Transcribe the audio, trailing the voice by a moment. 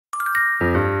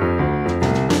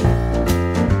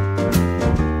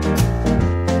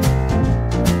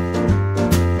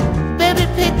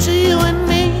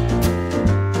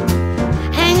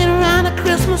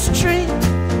Christmas tree,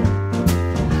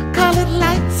 colored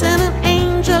lights and an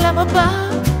angel up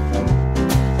above.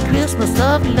 Christmas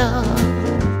of love.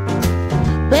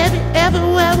 Baby,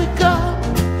 everywhere we go,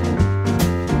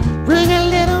 bring a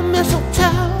little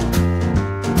mistletoe.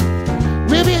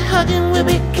 We'll be hugging, we'll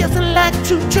be kissing like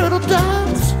two turtle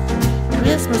doves.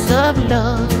 Christmas of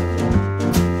love.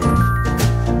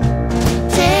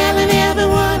 Telling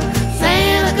everyone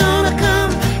Santa gonna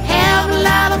come, have a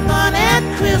lot of fun at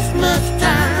Christmas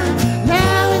time.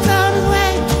 Now he's on his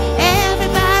way,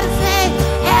 everybody say,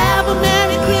 have a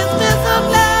Merry Christmas of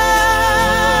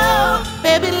love.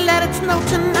 Baby, let it snow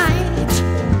tonight,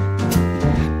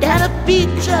 that'll be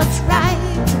just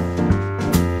right.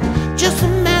 Just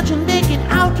imagine making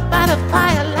out by the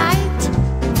firelight.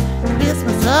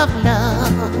 Christmas of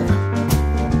love,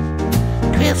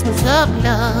 Christmas of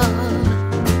love.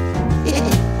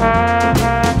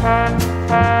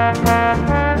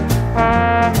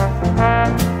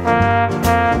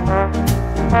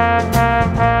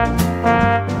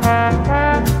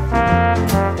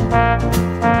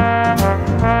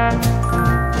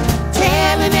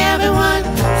 Telling everyone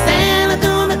Santa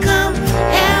gonna come,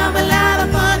 have a lot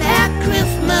of fun at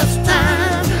Christmas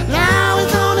time. Now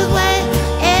he's on his way,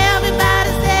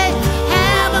 everybody say,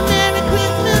 have a Merry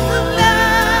Christmas of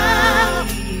love.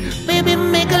 Baby,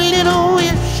 make a little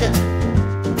wish,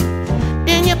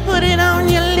 then you put it on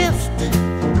your list.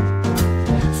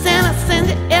 Santa sends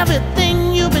you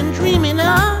everything you've been dreaming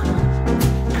of.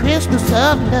 Christmas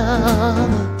of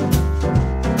love,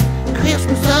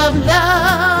 Christmas of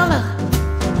love.